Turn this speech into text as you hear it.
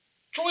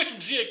Troy from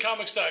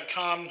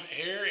ZaComics.com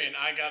here, and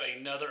I got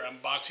another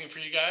unboxing for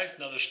you guys.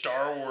 Another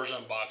Star Wars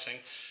unboxing.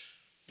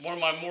 One of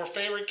my more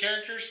favorite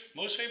characters.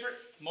 Most favorite?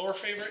 More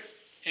favorite?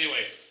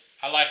 Anyway,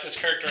 I like this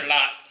character a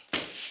lot.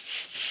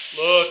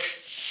 Look.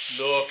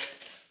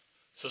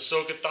 It's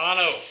Ahsoka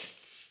Tano.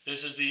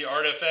 This is the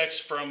artifacts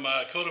from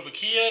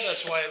Kotobukiya.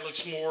 That's why it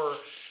looks more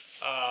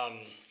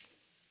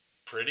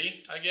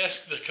pretty, I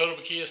guess. The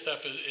Kotobukiya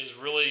stuff is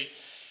really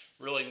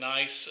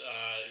nice.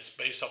 It's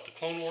based off the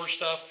Clone Wars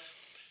stuff.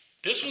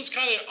 This one's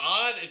kind of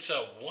odd. It's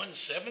a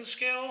 1/7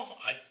 scale.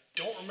 I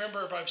don't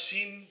remember if I've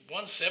seen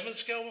 1/7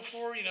 scale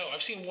before. You know,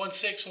 I've seen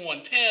 1/6 and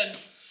 1/10.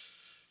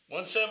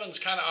 1/7 is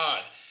kind of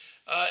odd.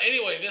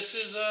 Anyway, this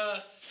is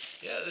a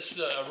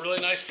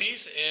really nice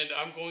piece, and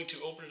I'm going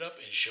to open it up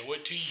and show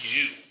it to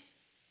you.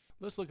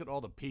 Let's look at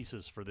all the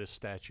pieces for this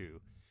statue.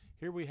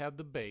 Here we have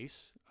the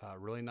base,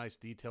 really nice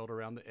detailed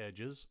around the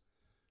edges,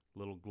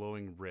 little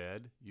glowing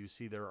red. You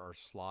see there are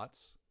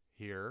slots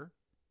here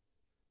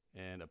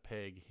and a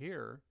peg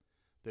here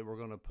that we're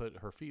going to put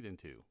her feet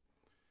into.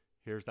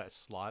 Here's that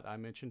slot I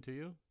mentioned to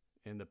you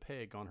and the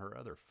peg on her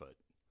other foot.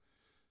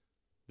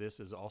 This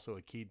is also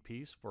a keyed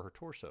piece for her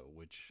torso,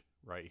 which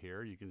right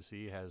here you can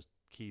see has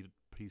keyed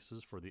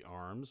pieces for the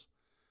arms,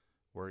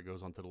 where it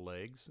goes onto the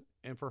legs,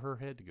 and for her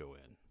head to go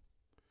in.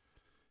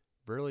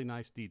 Really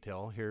nice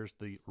detail. Here's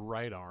the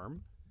right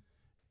arm.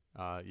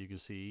 You can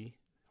see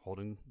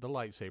holding the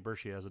lightsaber.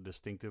 She has a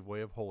distinctive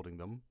way of holding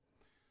them.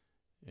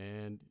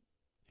 And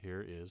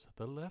here is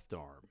the left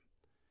arm.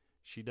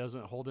 She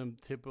doesn't hold them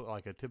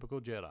like a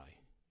typical Jedi.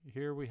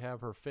 Here we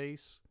have her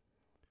face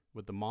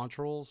with the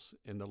Montrals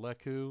and the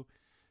Lekku.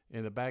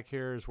 In the back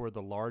here is where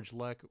the large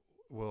Lek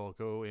will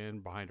go in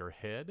behind her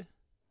head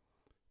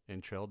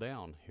and trail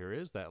down. Here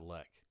is that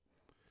Lek.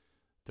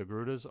 The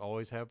Togrutas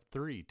always have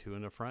three, two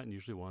in the front and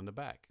usually one in the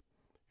back.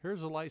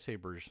 Here's the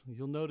lightsabers.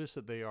 You'll notice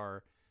that they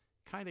are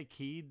kind of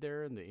keyed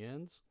there in the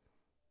ends.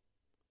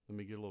 Let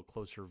me get a little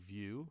closer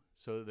view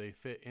so that they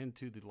fit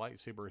into the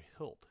lightsaber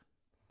hilt.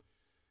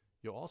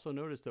 You'll also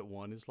notice that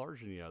one is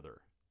larger than the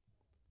other.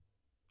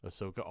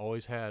 Ahsoka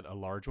always had a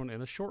large one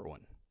and a short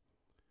one.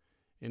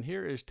 And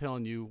here is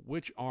telling you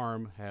which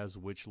arm has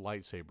which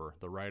lightsaber.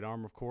 The right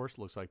arm, of course,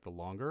 looks like the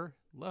longer.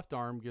 Left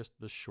arm gets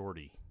the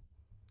shorty.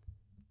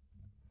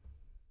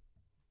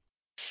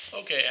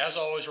 Okay, as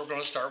always, we're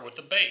going to start with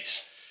the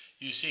base.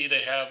 You see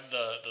they have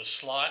the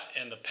slot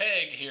and the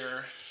peg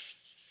here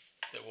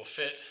that will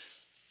fit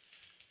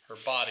her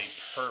body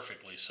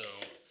perfectly. So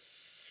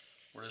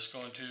we're just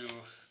going to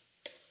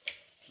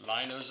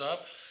line those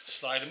up,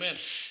 slide them in.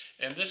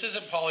 And this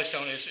isn't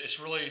polystone, it's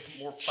really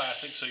more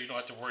plastic, so you don't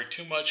have to worry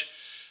too much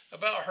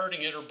about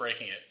hurting it or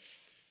breaking it.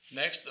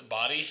 Next, the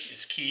body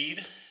is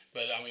keyed,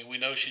 but I mean, we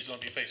know she's going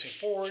to be facing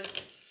forward.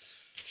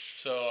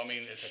 So, I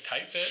mean, it's a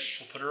tight fit.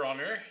 We'll put her on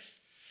there.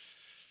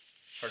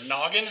 Her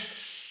noggin is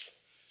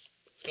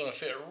going to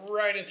fit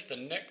right into the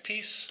neck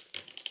piece.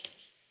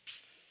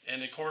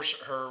 And of course,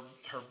 her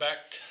back,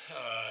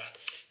 I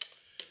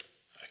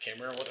can't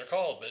remember what they're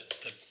called, but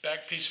the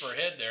back piece of her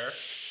head there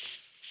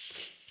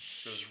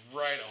goes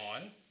right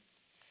on.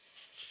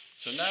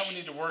 So now we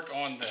need to work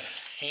on the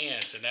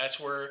hands, and that's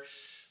where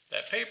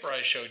that paper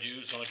I showed you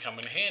is going to come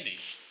in handy.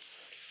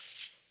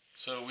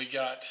 So we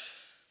got,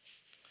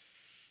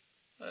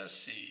 let's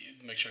see,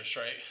 make sure it's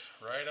right.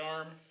 Right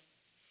arm,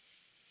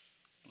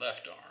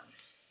 left arm.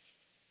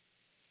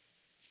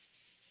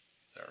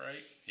 Is that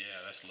right?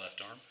 Yeah, that's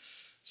left arm.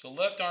 So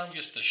left arm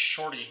gets the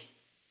shorty,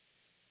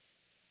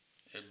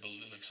 it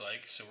looks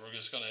like. So we're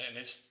just going to, and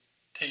it's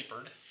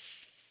tapered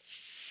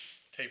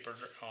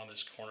on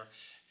this corner.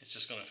 It's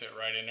just going to fit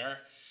right in there.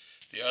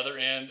 The other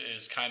end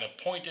is kind of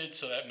pointed,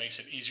 so that makes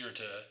it easier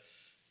to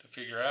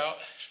figure out.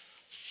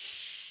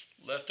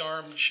 Left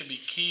arm should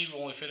be keyed,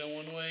 will only fit in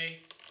one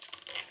way.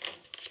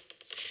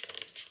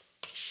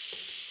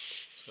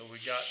 So we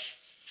got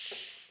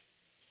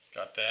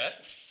that.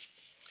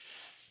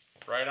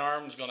 Right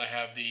arm is going to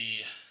have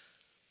the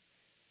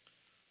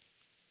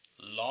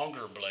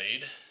longer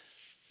blade.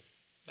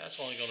 That's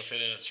only going to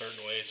fit in a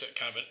certain way. It's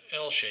kind of an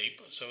L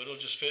shape, so it'll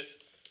just fit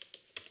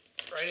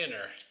right in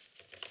there.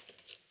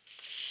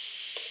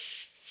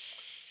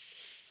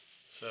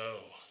 So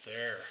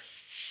there,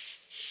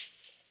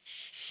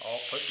 all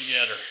put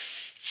together.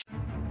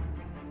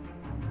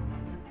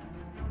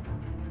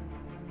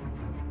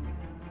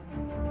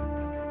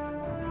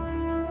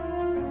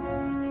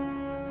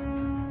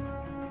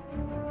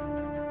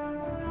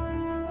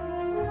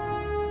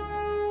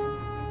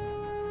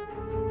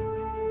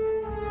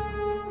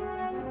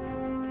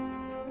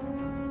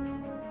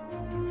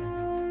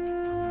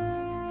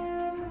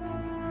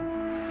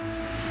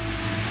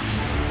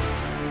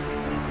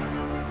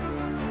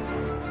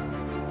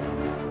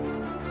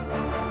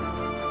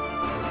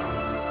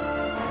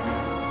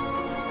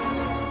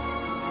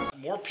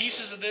 More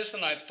pieces of this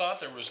than I thought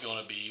there was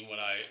going to be when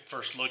I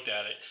first looked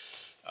at it.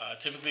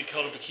 Typically,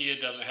 Kotobukiya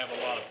doesn't have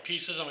a lot of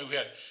pieces. I mean, we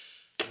had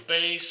the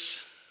base,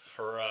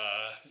 her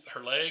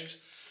legs,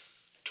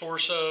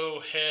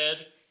 torso,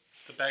 head,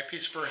 the back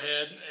piece of her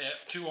head,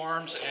 two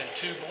arms, and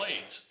two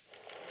blades.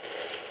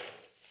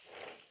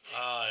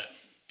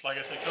 like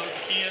I said,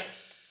 Kotobukiya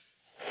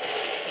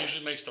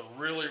usually makes the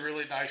really,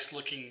 really nice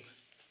looking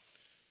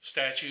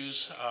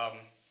statues.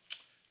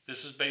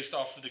 This is based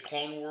off of the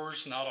Clone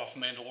Wars, not off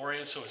of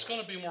Mandalorian, so it's going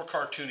to be more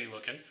cartoony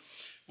looking,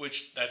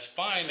 which that's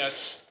fine.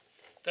 That's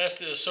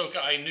the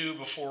Ahsoka I knew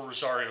before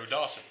Rosario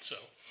Dawson. So,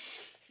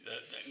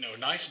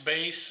 nice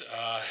base.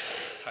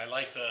 I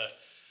like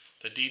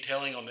the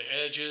detailing on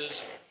the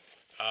edges.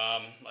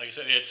 Like I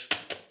said,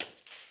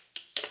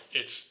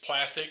 it's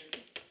plastic.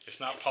 It's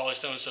not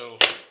polystone, so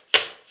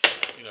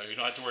you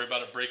don't have to worry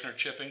about it breaking or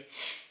chipping.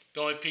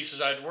 The only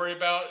pieces I'd worry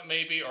about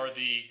maybe are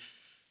the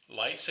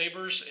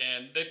lightsabers,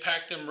 and they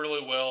pack them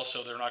really well,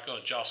 so they're not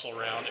going to jostle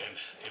around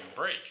and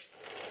break.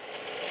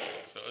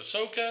 So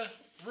Ahsoka,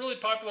 really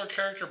popular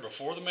character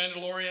before The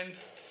Mandalorian.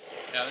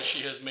 Now that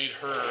she has made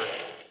her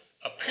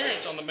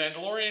appearance on The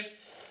Mandalorian,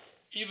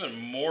 even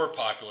more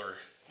popular.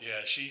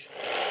 Yeah, she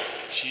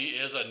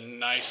is a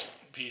nice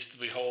piece to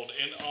behold.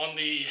 And on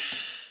the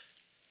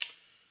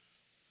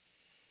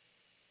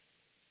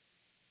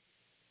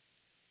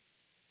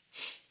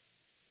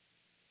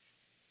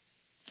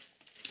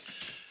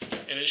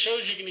and it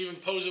shows you can even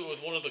pose it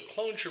with one of the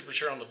clone troopers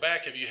here on the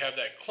back. If you have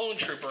that clone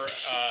trooper,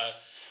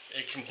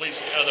 it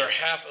completes the other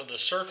half of the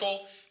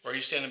circle where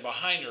he's standing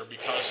behind her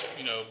because,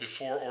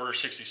 before Order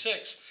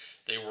 66,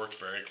 they worked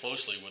very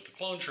closely with the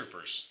clone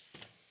troopers.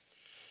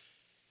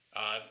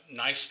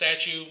 Nice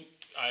statue.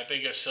 I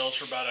think it sells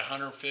for about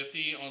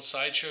 $150 on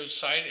Sideshow's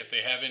site if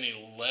they have any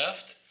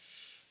left.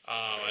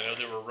 I know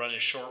they were running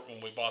short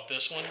when we bought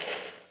this one.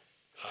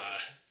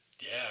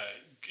 Yeah,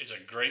 it's a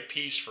great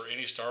piece for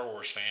any Star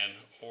Wars fan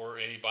or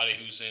anybody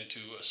who's into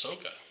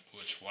Ahsoka,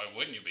 which why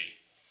wouldn't you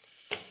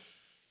be?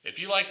 If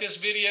you like this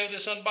video,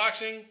 this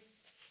unboxing,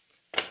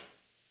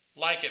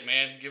 like it,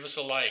 man. Give us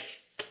a like.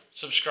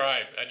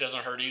 Subscribe. That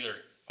doesn't hurt either.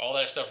 All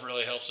that stuff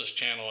really helps us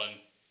channel and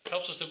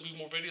helps us to do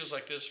more videos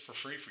like this for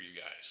free for you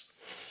guys.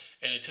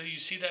 And until you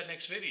see that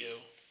next video,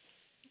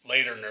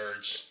 later,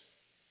 nerds.